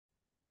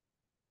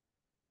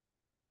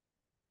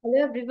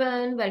Hello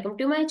everyone, welcome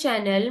to my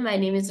channel. My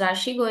name is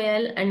Rashi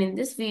Goyal and in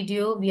this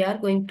video we are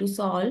going to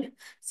solve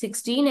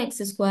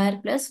 16x square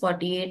plus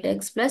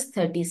 48x plus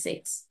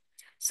 36.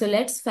 So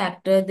let's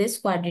factor this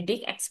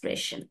quadratic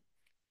expression.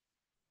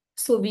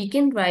 So we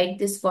can write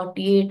this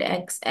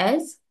 48x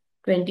as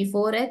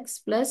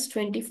 24x plus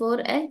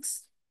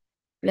 24x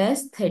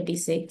plus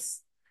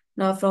 36.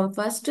 Now from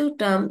first two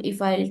term,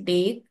 if I'll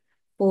take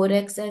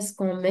 4x as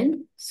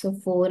common, so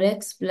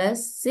 4x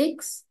plus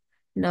 6.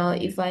 Now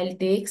if I'll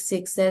take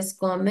 6 as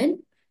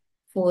common,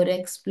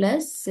 4x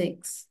plus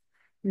 6.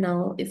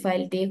 Now if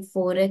I'll take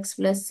 4x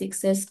plus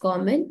 6 as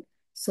common,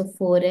 so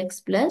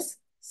 4x plus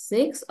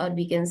 6, or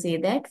we can say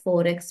that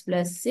 4x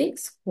plus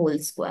 6 whole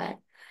square.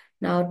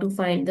 Now to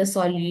find the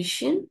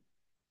solution,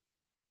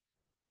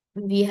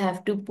 we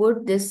have to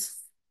put this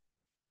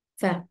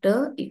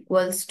factor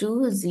equals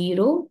to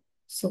 0.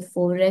 So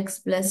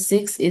 4x plus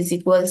 6 is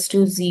equals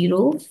to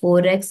 0.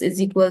 4x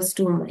is equals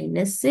to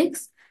minus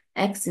 6.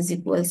 X is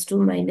equals to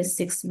minus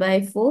 6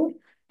 by 4.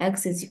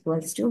 X is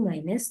equals to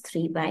minus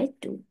 3 by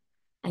 2.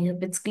 I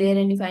hope it's clear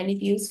and you find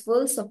it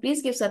useful. So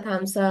please give us a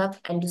thumbs up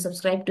and do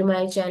subscribe to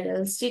my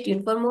channel. Stay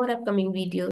tuned for more upcoming videos.